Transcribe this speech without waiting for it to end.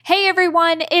Hey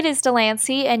everyone, it is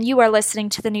Delancey, and you are listening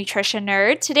to The Nutrition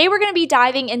Nerd. Today we're going to be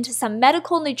diving into some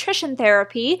medical nutrition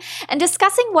therapy and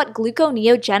discussing what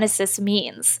gluconeogenesis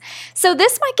means. So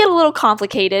this might get a little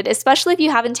complicated, especially if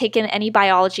you haven't taken any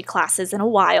biology classes in a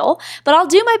while, but I'll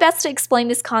do my best to explain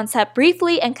this concept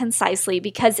briefly and concisely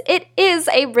because it is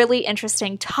a really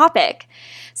interesting topic.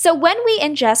 So when we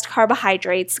ingest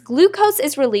carbohydrates, glucose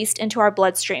is released into our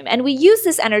bloodstream, and we use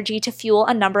this energy to fuel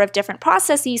a number of different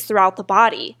processes throughout the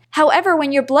body. However,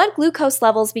 when your blood glucose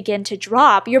levels begin to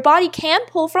drop, your body can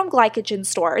pull from glycogen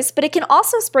stores, but it can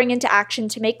also spring into action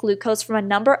to make glucose from a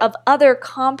number of other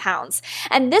compounds,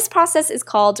 and this process is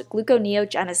called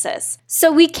gluconeogenesis.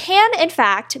 So we can, in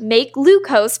fact, make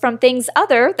glucose from things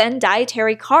other than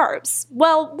dietary carbs.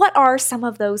 Well, what are some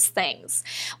of those things?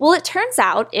 Well, it turns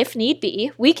out, if need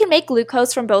be, we can make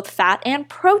glucose from both fat and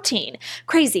protein.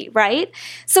 Crazy, right?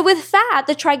 So with fat,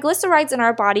 the triglycerides in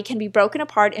our body can be broken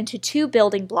apart into two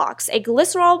building blocks, a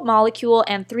glycerol molecule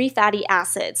and three fatty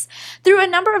acids. Through a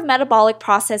number of metabolic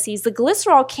processes, the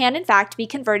glycerol can in fact be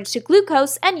converted to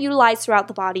glucose and utilized throughout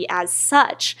the body as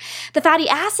such. The fatty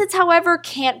acids, however,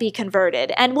 can't be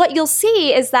converted, and what you'll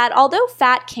see is that although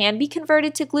fat can be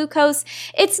converted to glucose,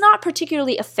 it's not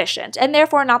particularly efficient and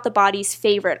therefore not the body's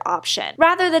favorite option.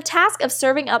 Rather, the task of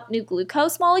serving up new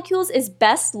glucose molecules is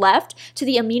best left to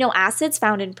the amino acids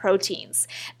found in proteins.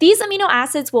 These amino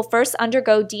acids will first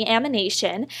undergo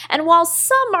deamination, and while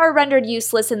some are rendered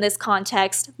useless in this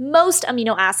context, most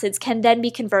amino acids can then be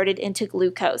converted into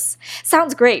glucose.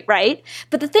 Sounds great, right?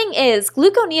 But the thing is,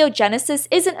 gluconeogenesis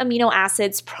isn't amino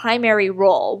acids' primary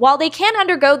role. While they can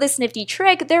undergo this nifty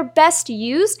trick, they're best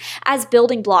used as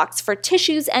building blocks for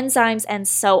tissues, enzymes, and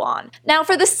so on. Now,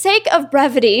 for the sake of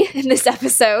brevity in this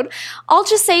episode, I'll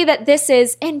just say that this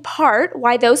is, in part,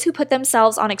 why those who put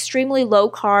themselves on extremely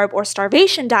low-carb or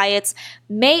starvation diets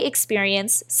may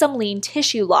experience some lean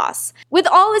tissue loss. With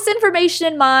all this information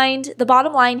in mind, the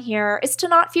bottom line here is to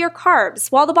not fear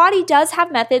carbs. While the body does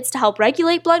have methods to help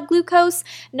regulate blood glucose,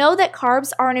 know that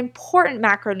carbs are an important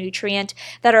macronutrient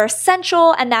that are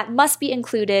essential and that must be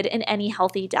included in any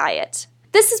healthy diet.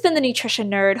 This has been The Nutrition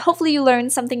Nerd. Hopefully you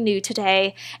learned something new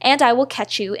today, and I will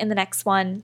catch you in the next one.